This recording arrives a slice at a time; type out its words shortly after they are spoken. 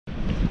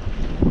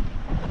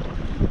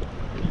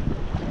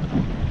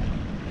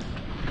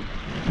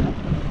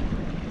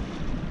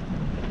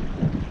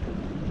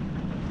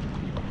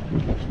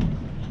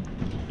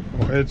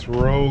It's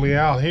rolly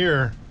out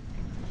here.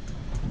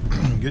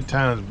 Good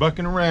times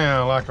bucking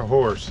around like a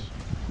horse.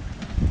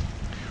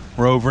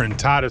 We're over in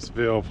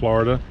Titusville,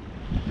 Florida.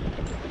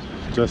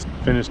 Just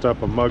finished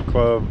up a mud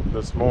club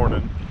this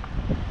morning.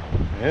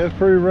 And it's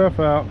pretty rough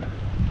out.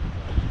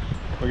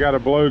 We got a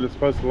blow that's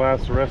supposed to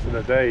last the rest of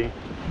the day.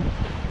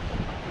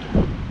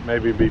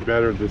 Maybe be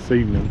better this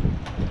evening.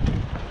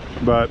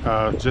 But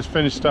just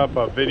finished up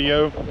a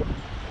video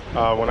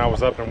when I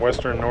was up in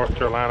Western North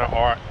Carolina,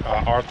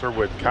 Arthur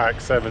with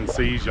Kayak 7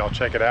 Seas. Y'all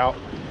check it out.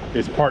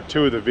 It's part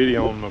 2 of the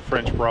video on the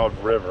French Broad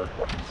River.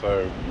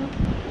 So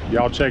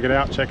y'all check it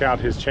out. Check out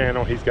his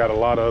channel. He's got a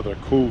lot of other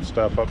cool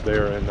stuff up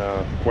there in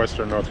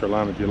Western North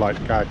Carolina if you like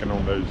kayaking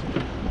on those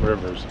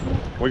rivers.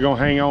 We're gonna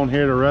hang on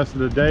here the rest of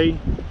the day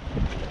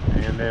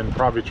and then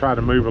probably try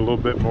to move a little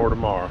bit more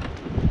tomorrow.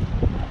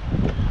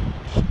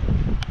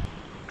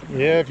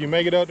 Yeah, if you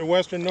make it up to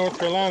Western North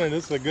Carolina,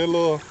 this is a good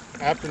little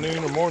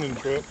afternoon or morning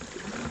trip.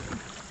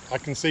 I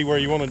can see where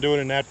you want to do it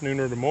in the afternoon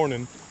or the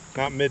morning,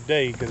 not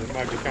midday, because it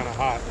might be kind of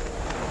hot.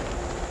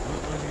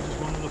 Looks like you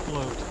just wanted to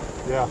float.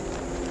 Yeah.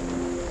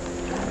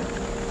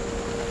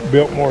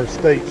 Biltmore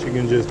Estates, you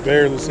can just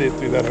barely see it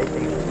through that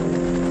opening.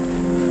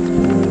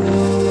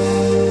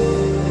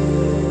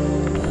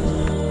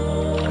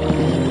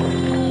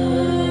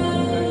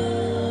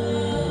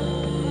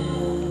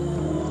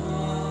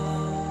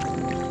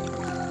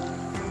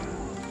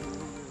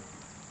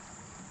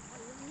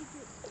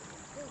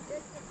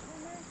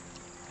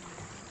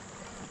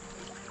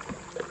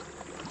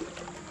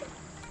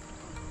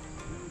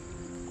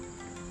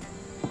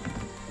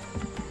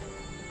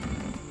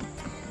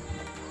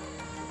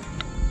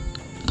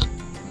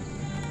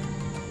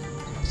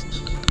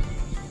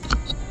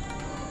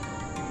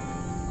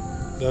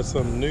 That's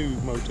some new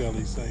motel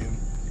he's saying.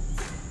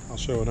 I'll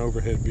show an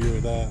overhead view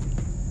of that.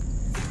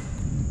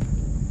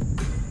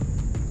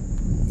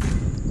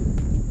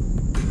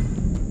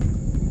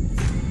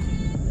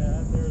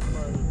 Yeah, there's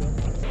part of the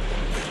building.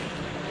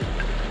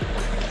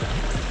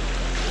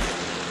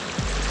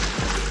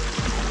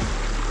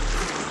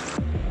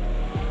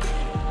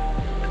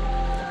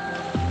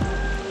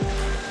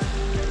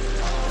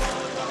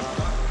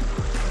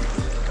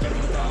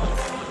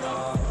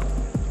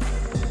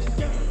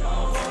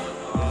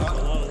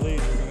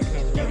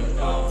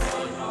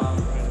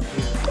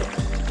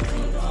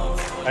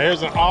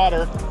 There's an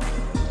otter.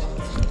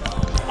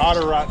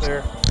 Otter right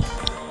there.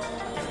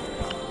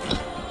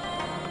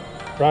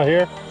 Right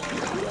here.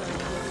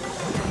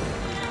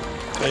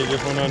 He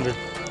just went under.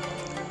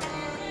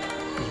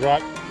 He's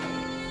right.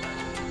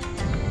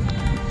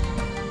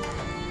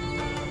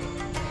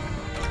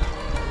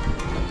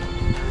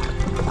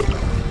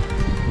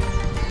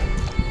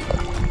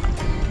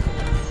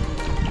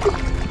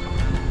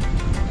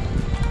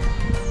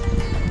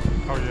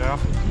 Oh yeah.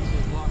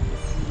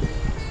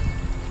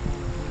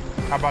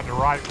 How about the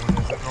right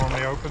one? Is it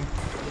normally open?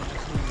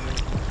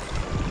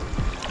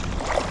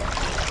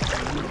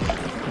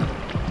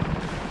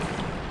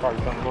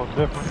 Probably something a little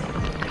different.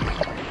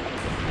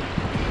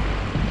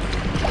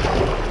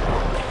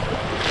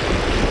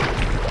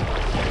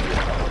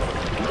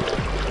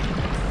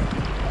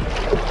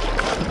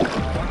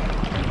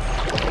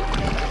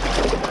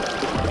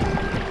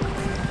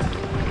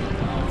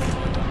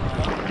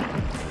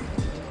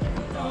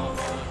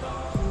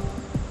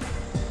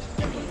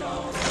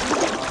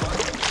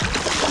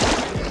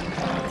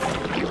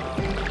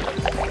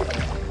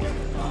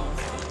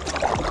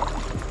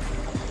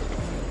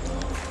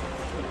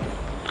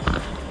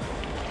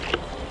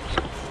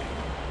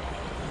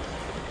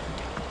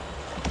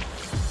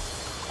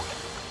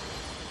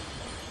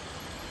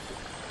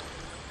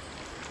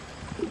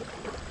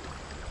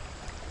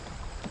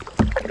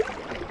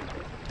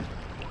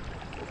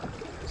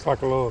 It's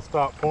like a little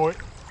stop point.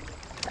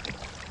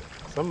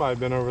 Somebody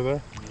been over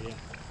there. Yeah.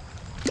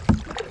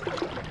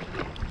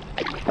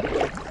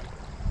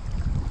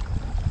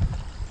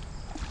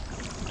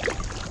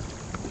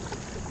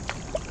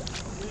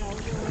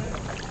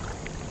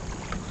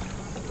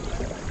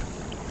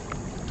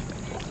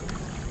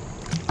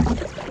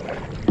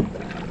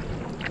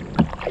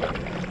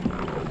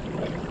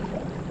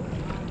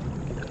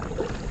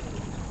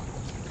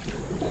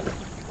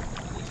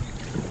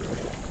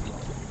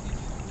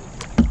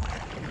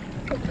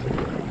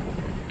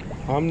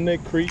 Omni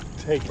Creek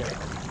Takeout.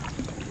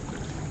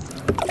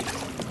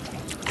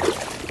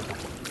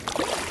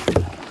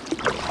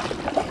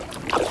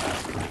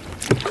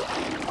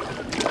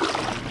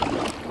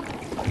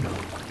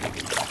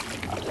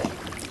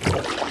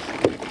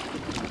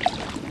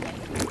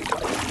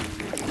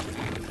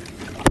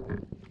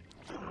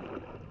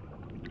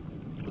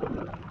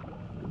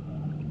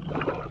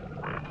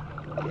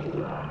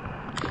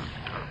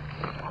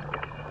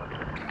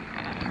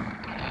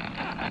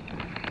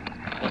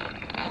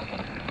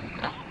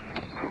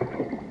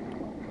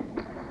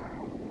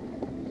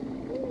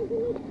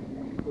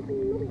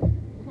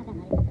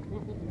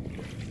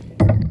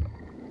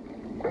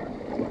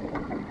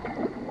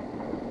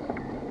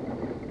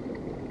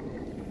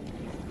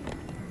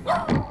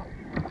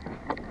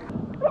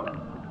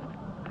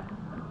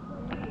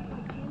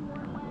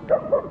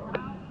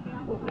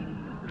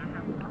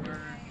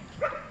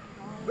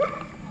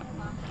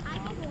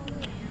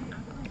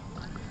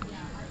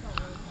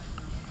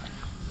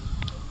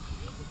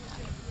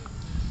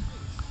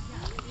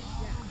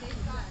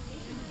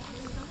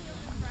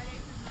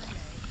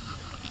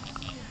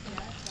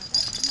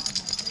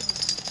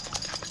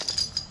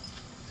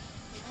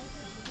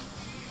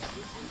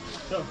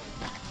 So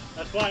I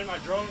was flying my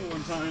drone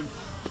one time.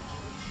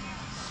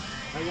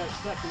 I got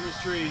stuck in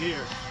this tree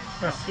here.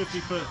 About 50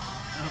 foot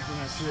up in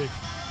that tree.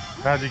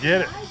 How'd you get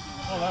it?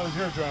 Oh, that was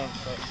your drone.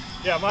 So,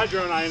 yeah, my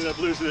drone I ended up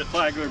losing at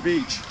Flagler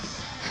Beach.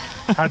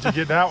 How'd you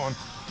get that one?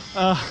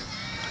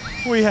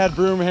 We had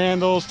broom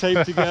handles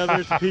taped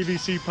together to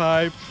PVC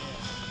pipe,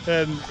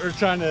 and we're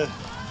trying to.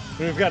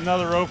 We've got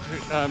another rope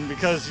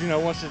because you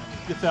know once it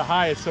gets that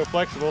high, it's so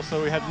flexible.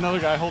 So we had another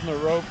guy holding the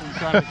rope and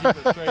trying to keep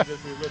it straight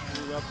as we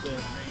lifted it up there.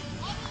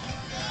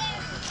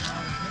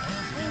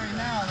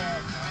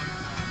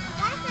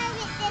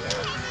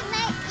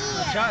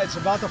 It's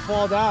about to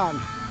fall down.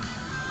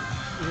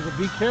 You gotta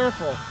be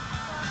careful.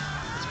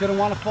 It's gonna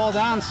want to fall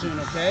down soon,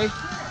 okay?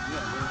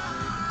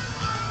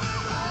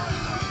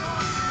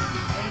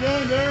 How you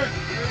doing, Derek?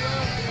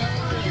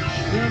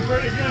 Doing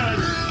pretty good.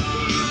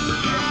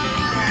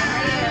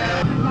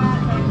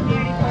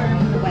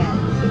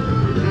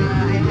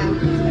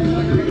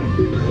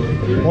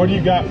 What do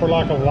you got for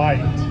like a light?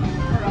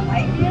 For a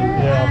light beer?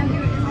 Yeah.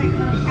 Is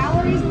like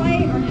calories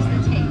light or just the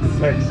taste?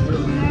 Taste.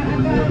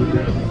 I've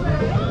got,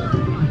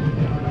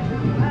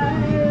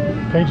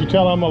 Can't you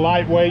tell I'm a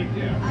lightweight? oh,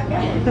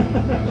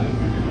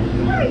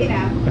 you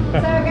know. So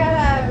I've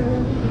got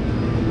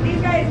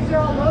these guys, these are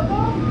all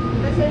local.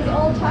 This is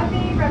Old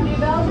Tuffy from New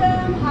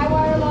Belgium, High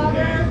Wire Lager.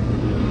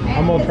 And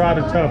I'm gonna try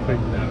the one, Tuffy.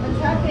 The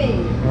Tuffy.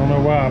 I don't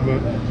know why,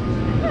 but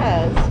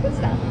Yeah, it's good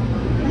stuff.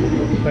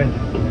 thank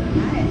you.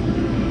 Nice.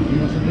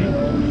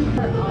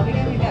 All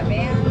weekend we've got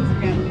bands, we've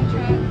got food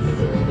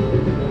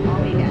trucks,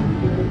 all weekend.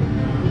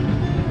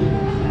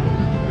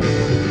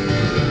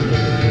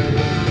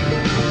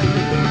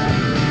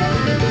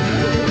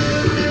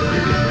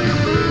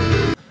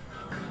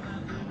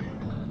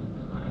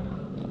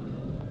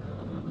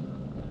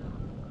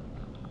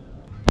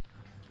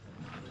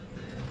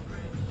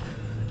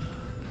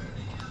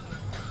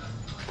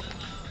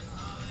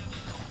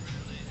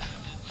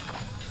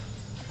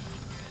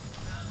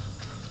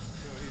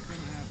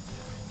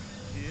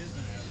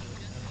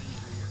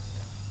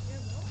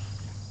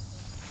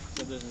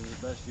 This is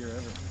the best year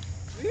ever.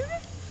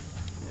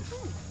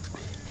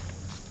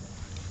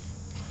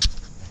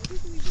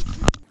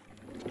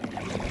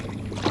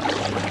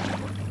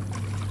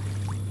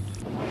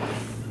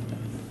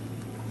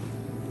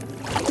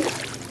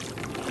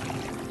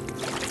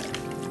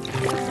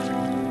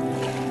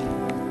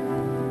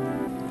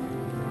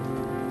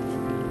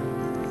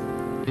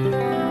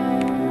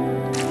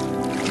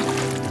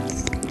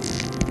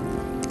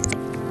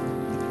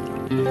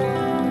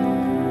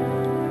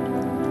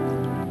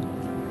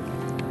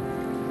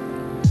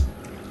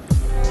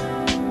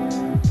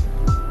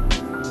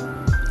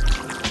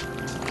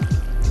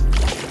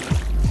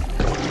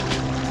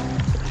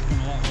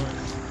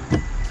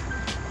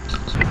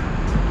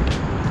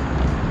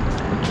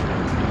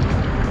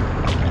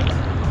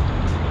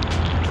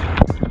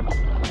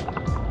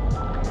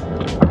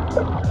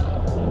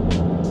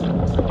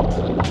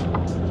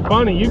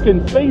 Funny, you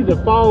can see the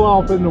fall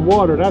off in the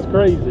water. That's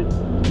crazy.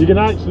 You can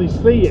actually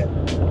see it.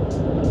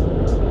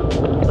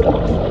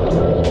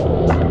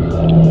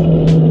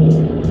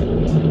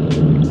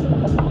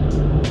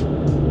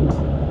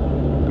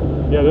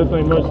 Yeah, this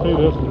ain't much to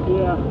this one.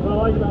 Yeah, what I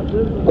like about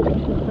this one is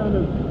you can kind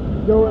of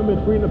go in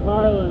between the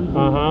pylons.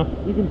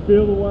 You can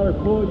feel the water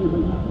pull you, but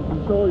you can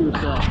control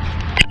yourself.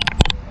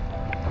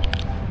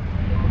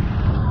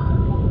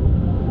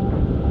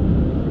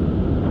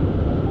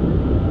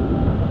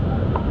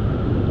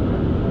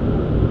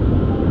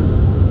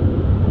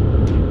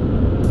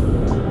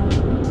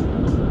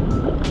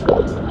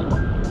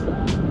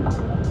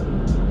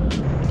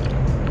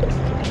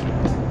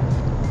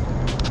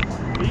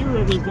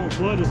 Don't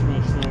flood as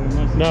much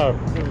though.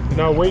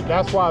 No,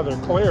 that's why they're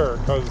clear,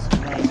 because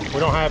we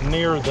don't have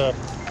near the,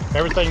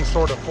 everything's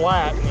sort of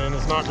flat and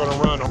it's not going to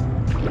run.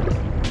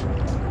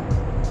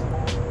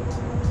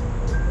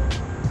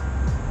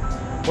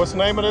 What's the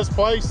name of this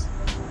place?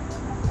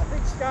 I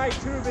think Sky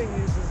Tubing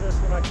uses this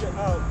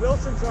one.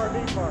 Wilson's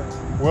RV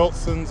Park.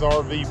 Wilson's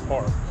RV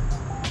Park.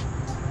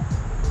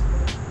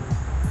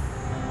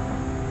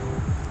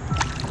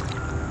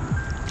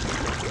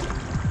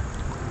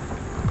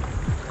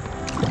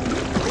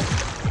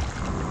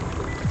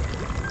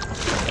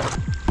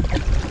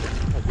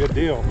 Good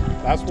deal.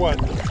 That's what,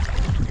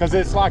 because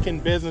it's like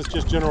in business,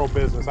 just general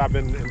business. I've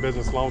been in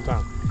business a long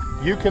time.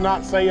 You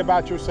cannot say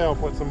about yourself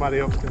what somebody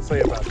else can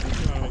say about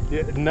you.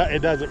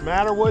 It doesn't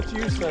matter what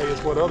you say,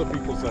 it's what other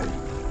people say.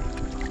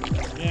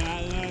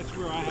 Yeah, that's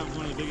where I have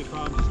one of the biggest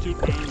problems, is tooting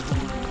my own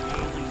horn. I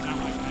don't want to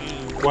sound like I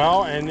am.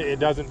 Well, and it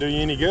doesn't do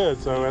you any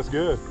good, so that's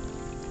good.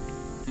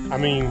 I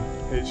mean,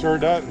 it sure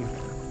doesn't.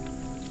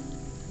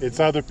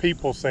 It's other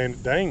people saying,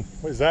 dang,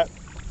 what is that?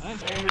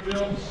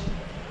 Vanderbilts.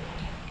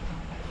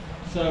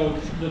 So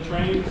the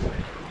trains,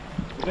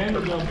 the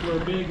Vanderbilts were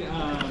big. They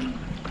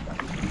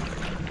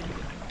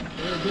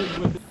were big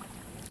with.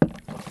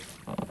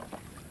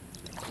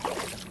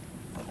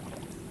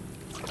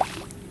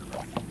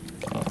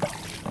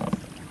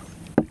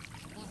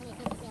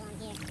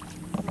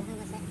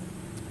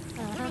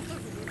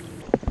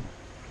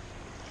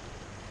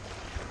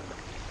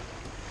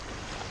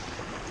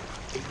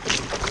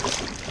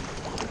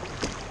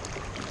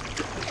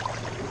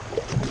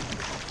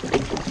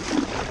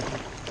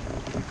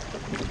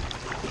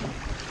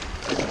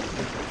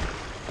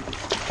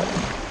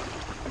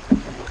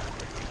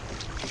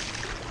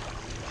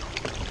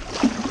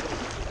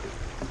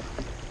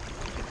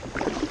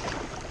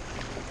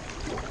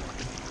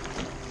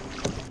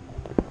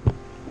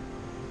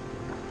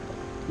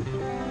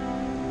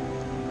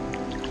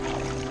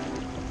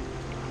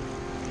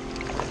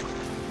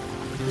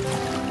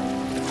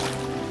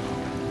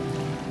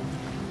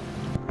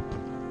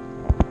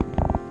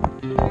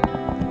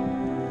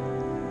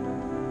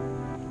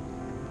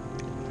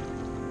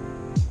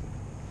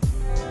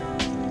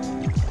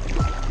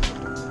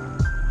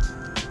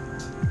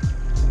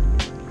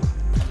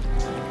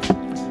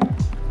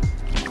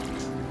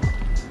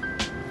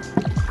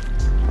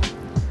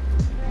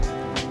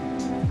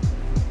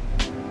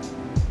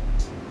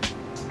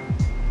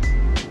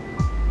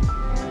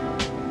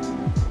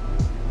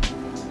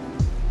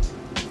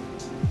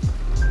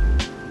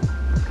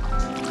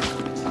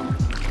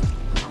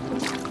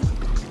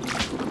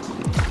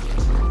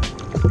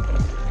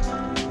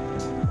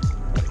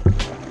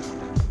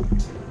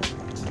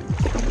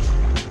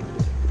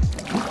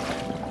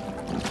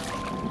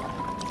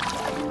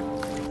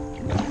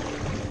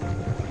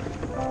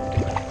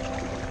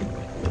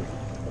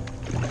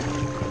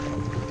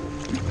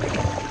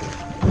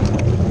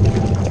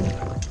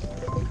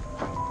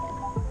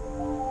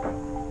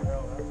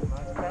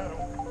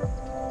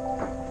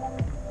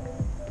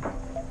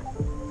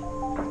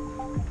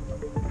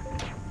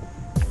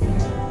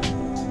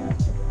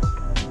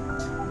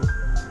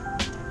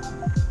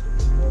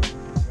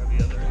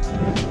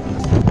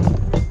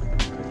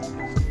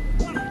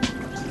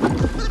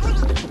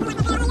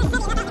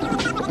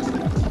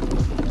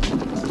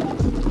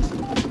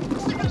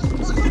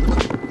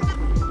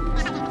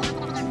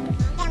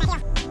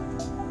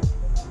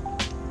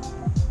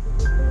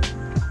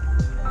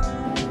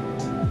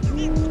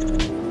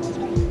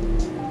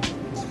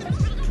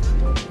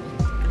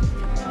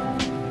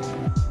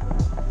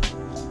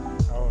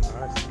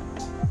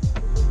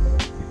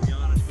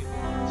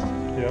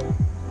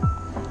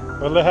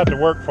 Well, they have to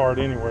work for it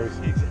anyways.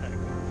 Exactly.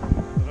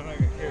 But I'm not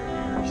gonna carry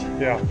yours.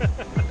 Yeah.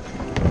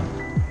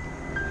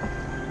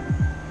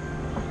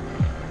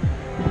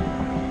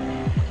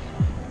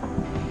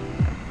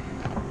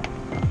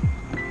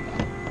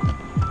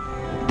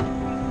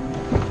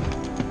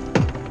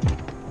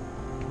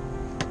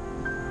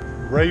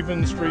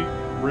 Raven Street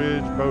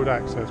Bridge boat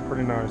access,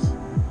 pretty nice.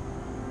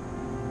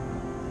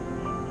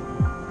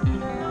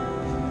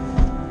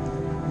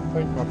 I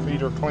think my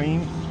feet are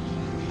clean.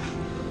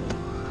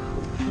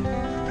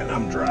 And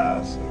I'm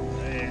dry, so.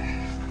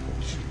 Yeah.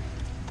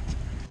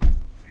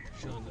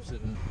 Sean's up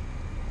sitting.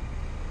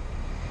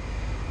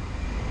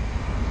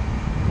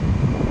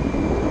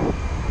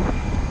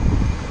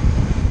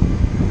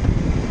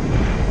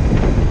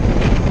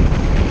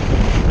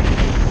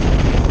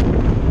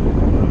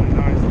 Really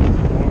nice.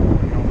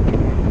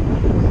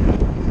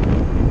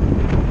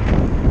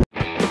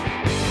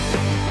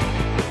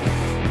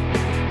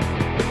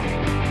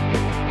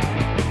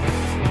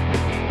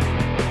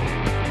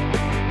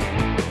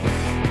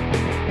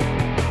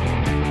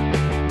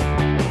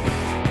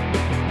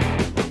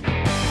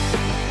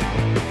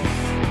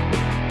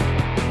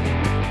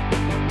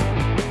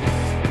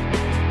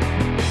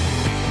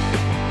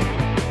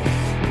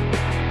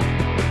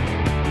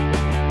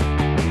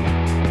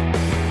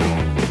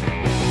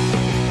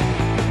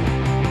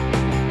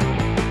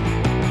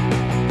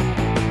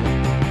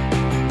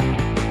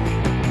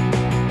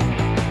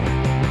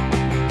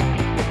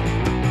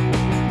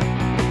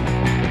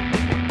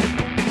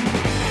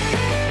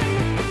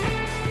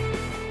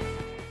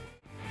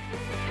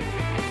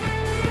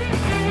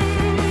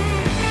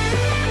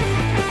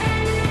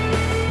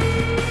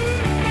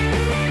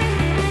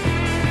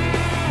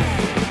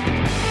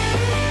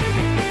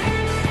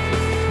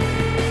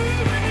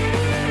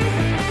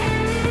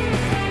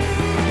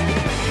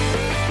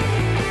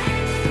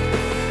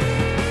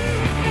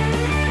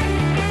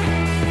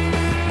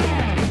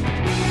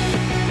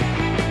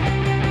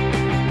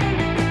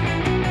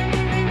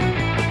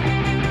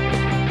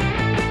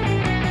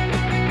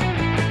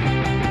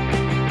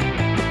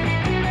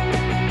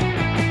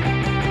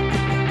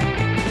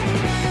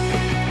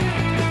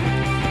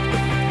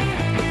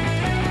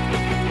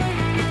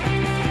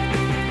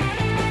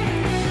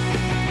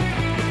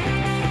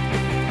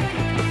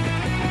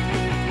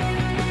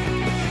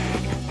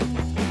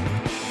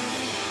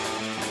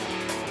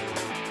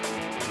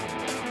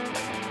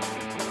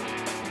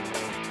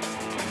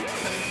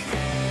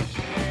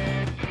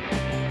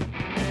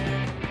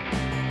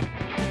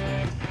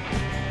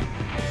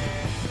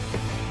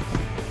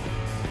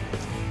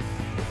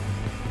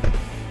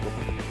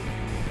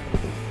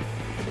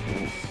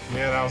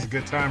 Yeah, that was a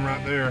good time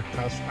right there.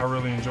 I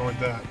really enjoyed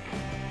that.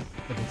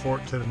 Looking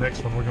forward to the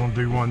next one. We're going to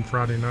do one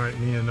Friday night,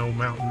 me and Old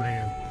Mountain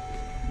Man.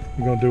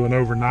 We're going to do an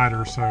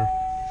overnighter, so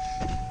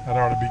that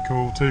ought to be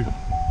cool too.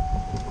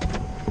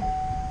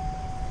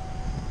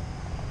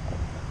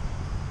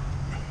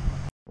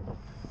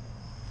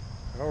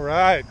 All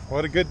right,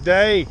 what a good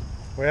day.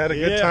 We had a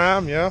good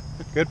time, yeah.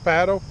 Good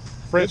paddle.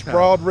 French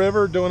Broad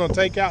River, doing a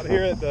takeout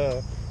here at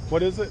the,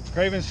 what is it?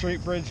 Craven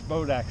Street Bridge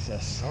boat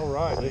access. All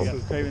right. So you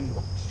got Craven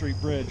Street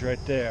Bridge right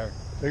there.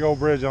 Big old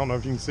bridge. I don't know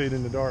if you can see it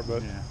in the dark,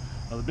 but. Yeah.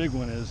 Well, the big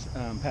one is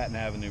Patton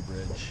Avenue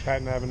Bridge.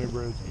 Patton Avenue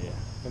Bridge. Yeah.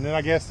 And then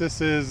I guess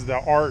this is the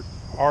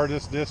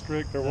artist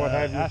district or what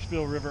have you?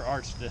 Asheville River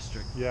Arts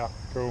District. Yeah,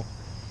 cool.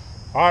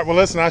 All right, well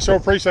listen, I sure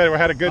appreciate it. We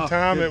had a good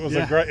time. Good.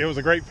 It was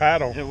a great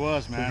paddle. It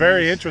was, man.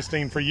 Very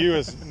interesting for you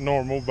as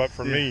normal, but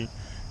for me,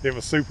 it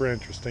was super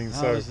interesting.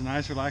 So it was a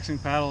nice, relaxing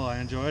paddle. I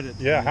enjoyed it.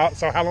 Yeah.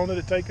 So how long did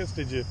it take us?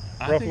 Did you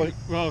roughly?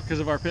 Well, because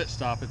of our pit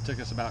stop, it took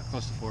us about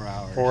close to 4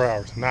 hours. 4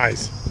 hours.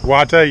 Nice. Well,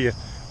 I tell you,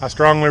 I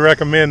strongly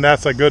recommend.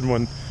 That's a good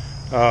one.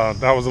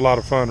 That was a lot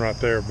of fun right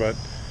there. But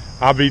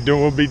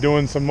we'll be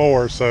doing some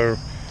more. So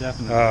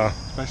definitely,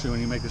 especially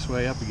when you make this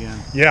way up again.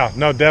 Yeah.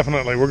 No,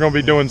 definitely. We're going to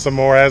be doing some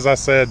more. As I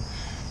said,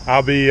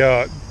 I'll be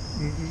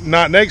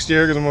not next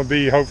year because I'm going to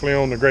be hopefully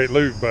on the Great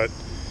Loop, but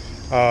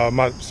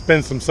might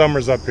spend some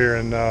summers up here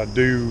and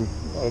do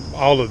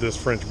all of this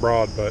French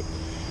Broad. But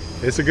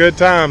it's a good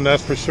time,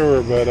 that's for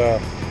sure. But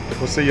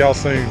we'll see y'all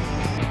soon.